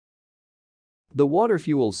The water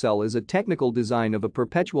fuel cell is a technical design of a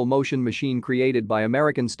perpetual motion machine created by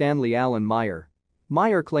American Stanley Allen Meyer.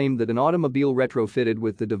 Meyer claimed that an automobile retrofitted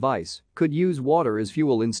with the device could use water as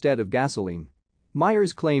fuel instead of gasoline.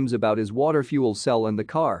 Meyer's claims about his water fuel cell and the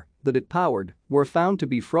car that it powered were found to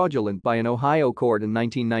be fraudulent by an Ohio court in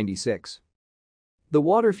 1996. The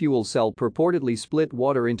water fuel cell purportedly split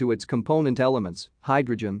water into its component elements,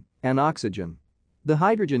 hydrogen and oxygen. The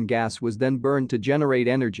hydrogen gas was then burned to generate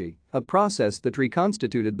energy, a process that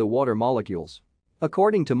reconstituted the water molecules.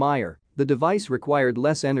 According to Meyer, the device required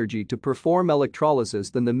less energy to perform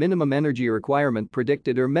electrolysis than the minimum energy requirement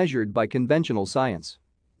predicted or measured by conventional science.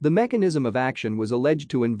 The mechanism of action was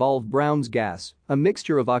alleged to involve Brown's gas, a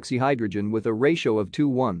mixture of oxyhydrogen with a ratio of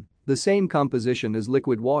 2:1, the same composition as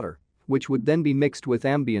liquid water, which would then be mixed with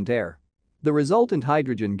ambient air. The resultant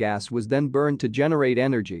hydrogen gas was then burned to generate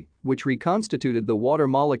energy, which reconstituted the water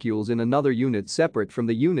molecules in another unit separate from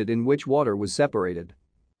the unit in which water was separated.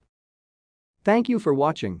 Thank you for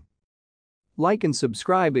watching. Like and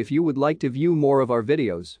subscribe if you would like to view more of our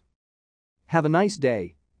videos. Have a nice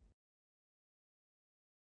day.